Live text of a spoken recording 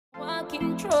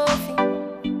walking trophy.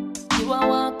 You a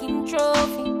walking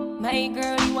trophy. My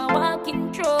girl, you a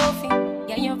walking trophy.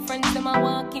 Yeah, your friends, them a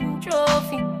walking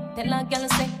trophy. Tell a girl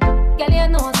say, girl, you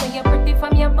know, say you're pretty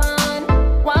from your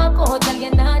band. Walk out, girl,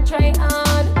 you not try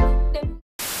hard.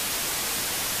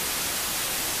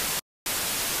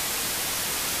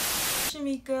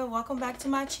 Shameika, welcome back to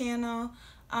my channel.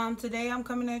 Today I'm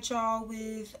coming at y'all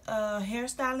with a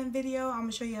hairstyling video. I'm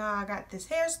gonna show you how I got this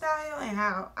hairstyle and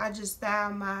how I just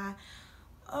styled my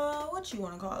what you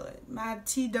want to call it, my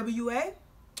TWA.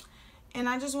 And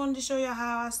I just wanted to show you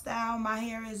how I style my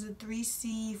hair is a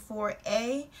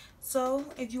 3C4A. So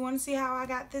if you want to see how I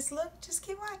got this look, just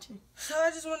keep watching. So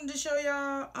I just wanted to show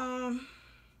y'all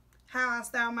how I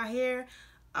style my hair.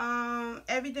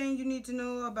 Everything you need to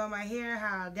know about my hair,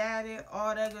 how I dyed it,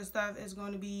 all that good stuff is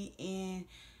going to be in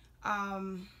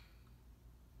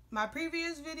my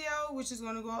previous video, which is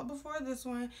going to go up before this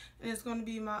one, and it's going to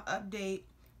be my update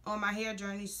on my hair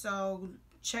journey. So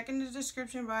check in the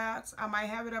description box. I might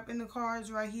have it up in the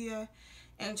cards right here,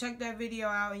 and check that video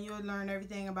out and you'll learn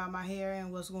everything about my hair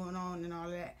and what's going on and all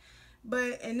that.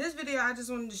 But in this video, I just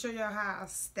wanted to show y'all how I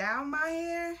style my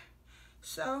hair.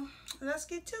 So let's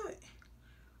get to it.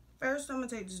 First, I'm going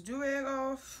to take this do-rag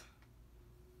off.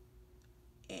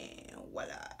 And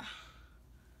voila.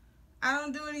 I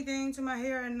don't do anything to my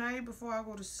hair at night before I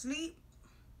go to sleep.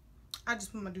 I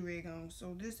just put my do-rag on.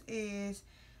 So this is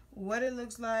what it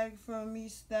looks like from me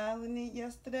styling it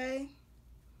yesterday.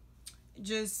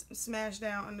 Just smashed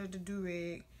down under the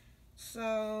do-rag.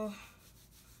 So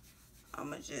I'm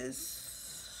going to just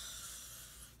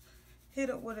hit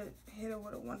it with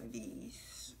one of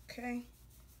these. Okay.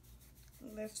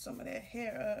 Lift some of that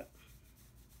hair up.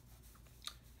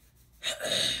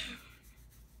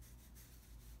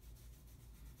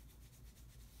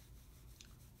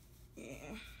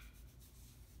 Yeah.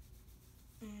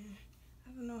 I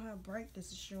don't know how bright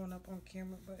this is showing up on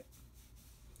camera, but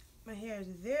my hair is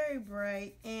very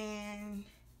bright and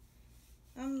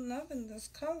I'm loving this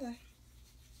color.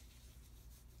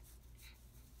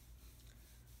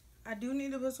 I do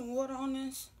need to put some water on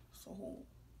this, so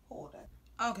hold that.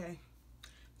 Okay.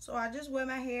 So I just wet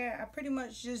my hair. I pretty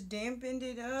much just dampened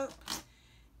it up.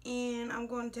 And I'm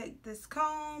going to take this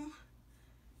comb.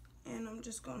 And I'm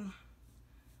just going to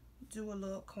do a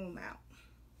little comb out.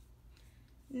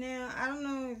 Now, I don't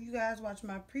know if you guys watched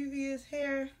my previous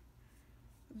hair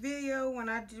video when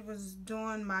I was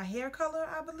doing my hair color,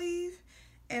 I believe.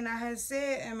 And I had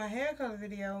said in my hair color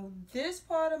video, this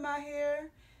part of my hair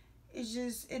is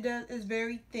just, it's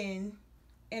very thin.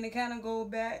 And it kind of go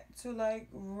back to like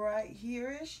right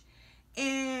here-ish.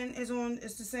 And it's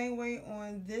the same way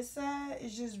on this side.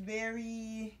 It's just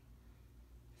very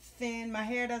thin. My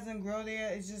hair doesn't grow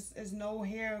there. It's no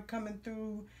hair coming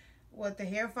through the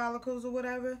hair follicles or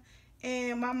whatever.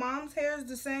 And my mom's hair is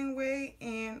the same way.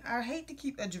 And I hate to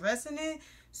keep addressing it.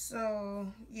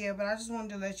 So yeah, but I just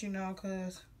wanted to let you know,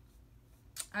 because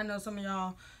I know some of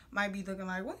y'all might be looking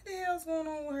like, what the hell's going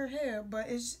on with her hair? But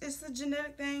it's a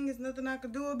genetic thing. There's nothing I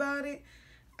could do about it.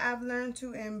 I've learned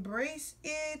to embrace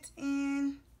it,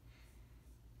 and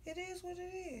it is what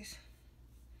it is.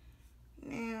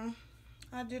 Now,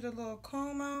 I did a little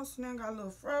comb out, so now I got a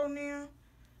little fro now.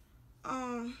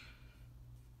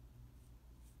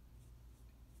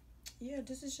 Yeah,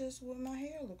 this is just what my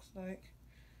hair looks like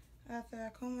after I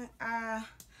comb it.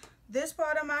 This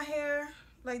part of my hair,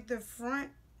 like the front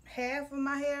half of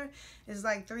my hair, is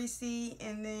like 3C,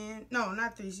 and then no,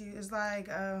 not 3C, it's like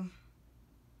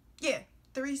yeah,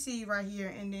 3C right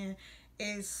here, and then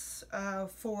it's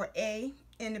 4A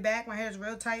in the back. My hair is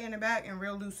real tight in the back and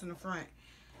real loose in the front.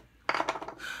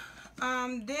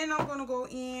 Then I'm gonna go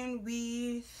in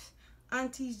with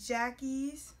Auntie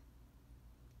Jackie's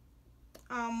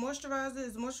moisturizer.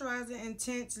 Is Moisturizer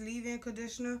Intense Leave-In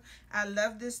Conditioner. I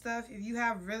love this stuff. If you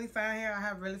have really fine hair, I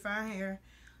have really fine hair.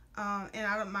 And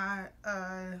I don't, my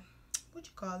what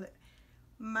you call it,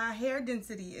 my hair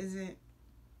density is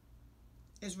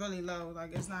really low,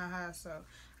 like it's not high, so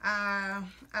I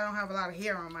don't have a lot of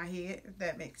hair on my head, if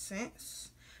that makes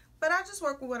sense. But I just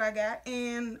work with what I got,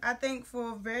 and I think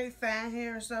for very fine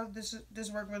hair and stuff, this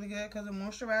worked really good, because it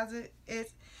moisturizes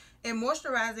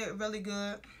it really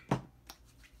good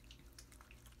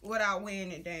without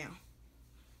weighing it down.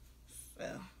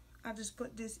 So I just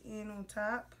put this in on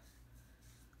top.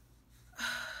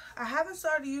 I haven't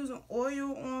started using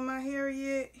oil on my hair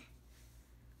yet.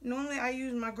 Normally I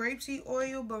use my grapeseed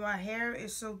oil, but my hair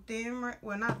is so thin,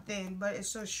 well, not thin, but it's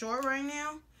so short right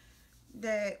now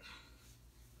that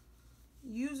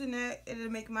using that, it'll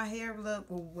make my hair look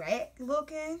wet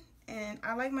looking. And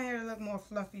I like my hair to look more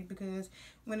fluffy, because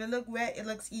when it looks wet, it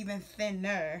looks even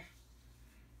thinner.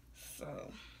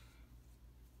 So,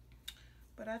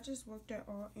 but I just worked that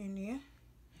all in there.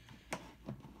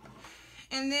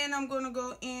 And then I'm going to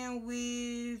go in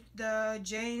with the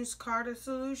James Carter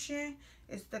solution.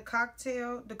 It's the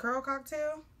cocktail, the curl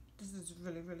cocktail. This is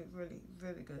really, really, really,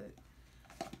 really good.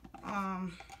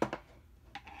 And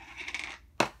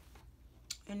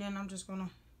then I'm just going to,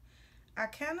 I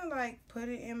kind of like put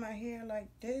it in my hair like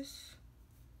this.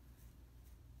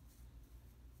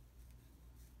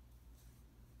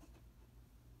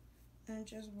 And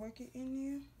just work it in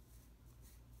there.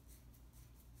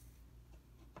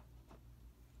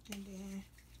 And then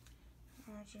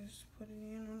I'll just put it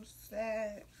in on the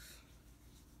sides.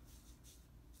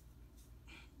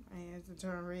 My hands to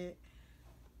turn red.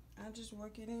 I'll just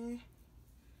work it in.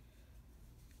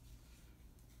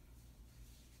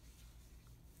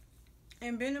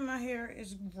 And bending my hair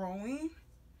is growing.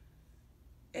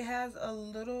 It has a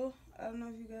little, I don't know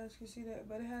if you guys can see that,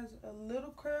 but it has a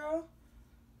little curl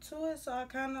to it. So I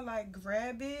kind of like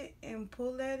grab it and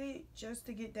pull at it just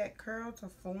to get that curl to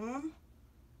form.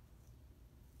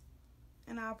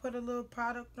 And I'll put a little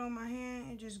product on my hand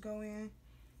and just go in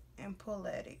and pull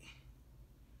at it.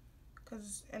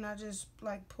 And I just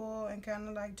like pull and kind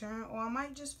of like turn, or I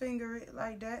might just finger it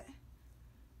like that.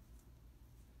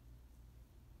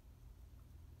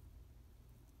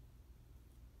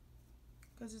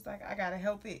 Cause it's like I gotta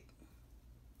help it.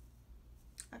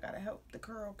 I gotta help the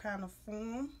curl kind of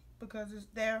form because it's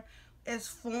there. It's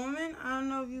forming. I don't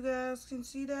know if you guys can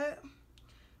see that.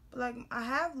 But like I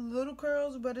have little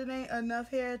curls, but it ain't enough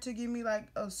hair to give me like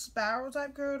a spiral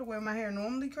type curl the way my hair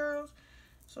normally curls.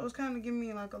 So it's kind of giving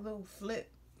me like a little flip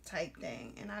type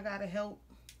thing. And I gotta help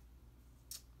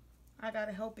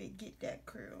it get that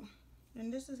curl.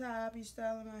 And this is how I be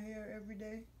styling my hair every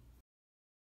day.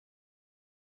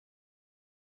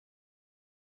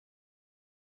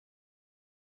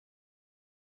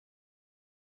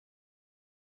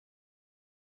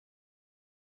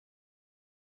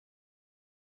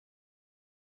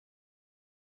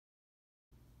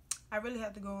 I really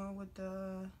have to go in with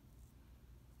the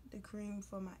cream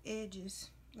for my edges.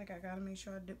 Like I gotta make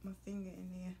sure I dip my finger in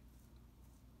there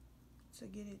to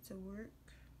get it to work.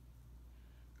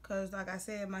 Cause like I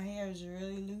said, my hair is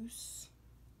really loose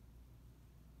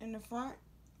in the front.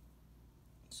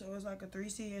 So it's like a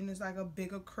 3C and it's like a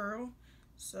bigger curl.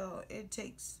 So it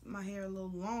takes my hair a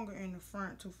little longer in the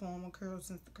front to form a curl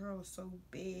since the curl is so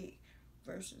big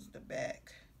versus the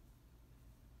back.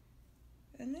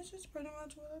 And this is pretty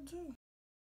much what I do.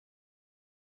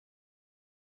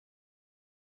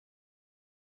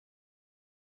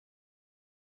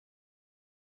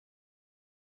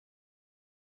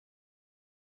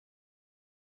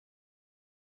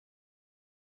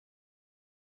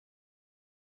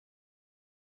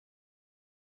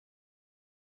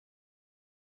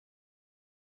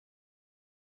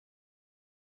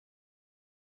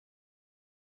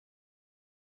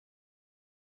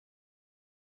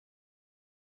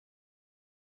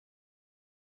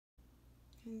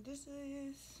 And this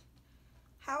is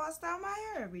how I style my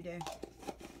hair every day.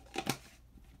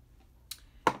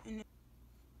 And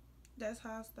that's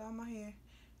how I style my hair.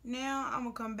 Now I'm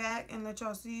gonna come back and let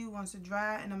y'all see once it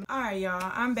dry. And alright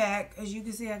y'all, I'm back. As you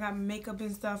can see, I got makeup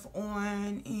and stuff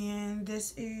on, and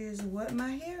this is what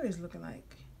my hair is looking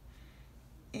like.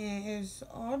 And it's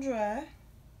all dry.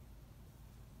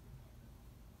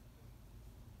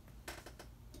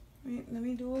 Wait, let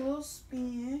me do a little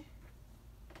spin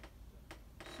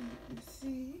so you can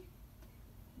see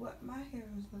what my hair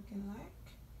is looking like.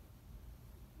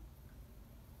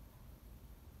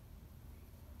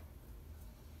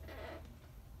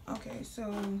 Okay,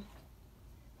 so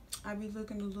I be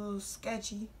looking a little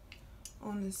sketchy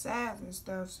on the sides and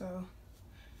stuff, so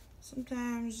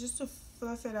sometimes just to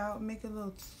fluff it out, make it a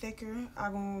little thicker, I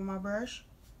go on with my brush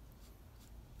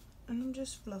and I'm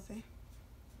just fluffing.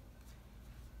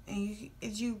 And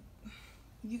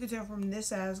you can tell from this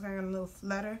side it's got a little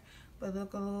flatter, but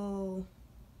look a little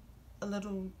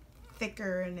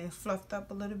thicker and then fluffed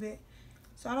up a little bit.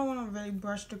 So I don't want to really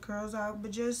brush the curls out,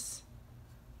 but just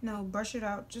brush it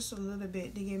out just a little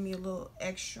bit to give me a little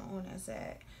extra on that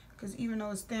side. Because even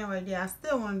though it's thin right there, I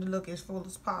still want it to look as full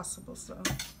as possible. So,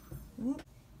 whoop.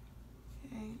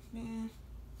 Okay, then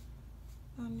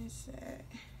on this side,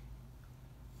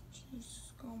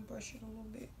 just gonna brush it a little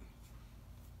bit.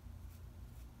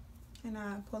 And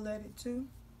I pull at it too.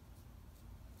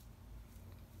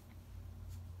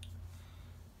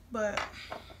 But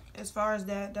as far as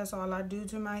that's all I do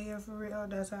to my hair for real.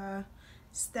 That's how I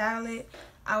style it.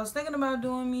 I was thinking about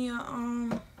doing me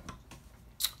a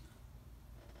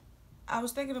I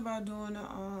was thinking about doing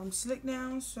a slick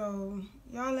down, so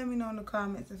y'all let me know in the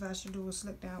comments if I should do a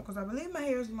slick down, because I believe my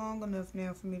hair is long enough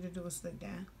now for me to do a slick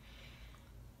down.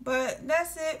 But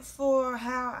that's it for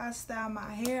how I style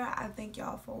my hair. I thank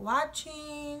y'all for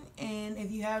watching, and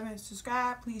if you haven't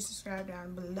subscribed, please subscribe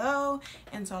down below,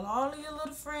 and tell all of your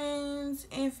little friends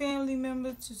and family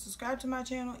members to subscribe to my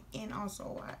channel and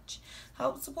also watch.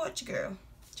 Help support your girl,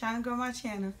 trying to grow my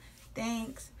channel.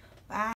 Thanks. Bye.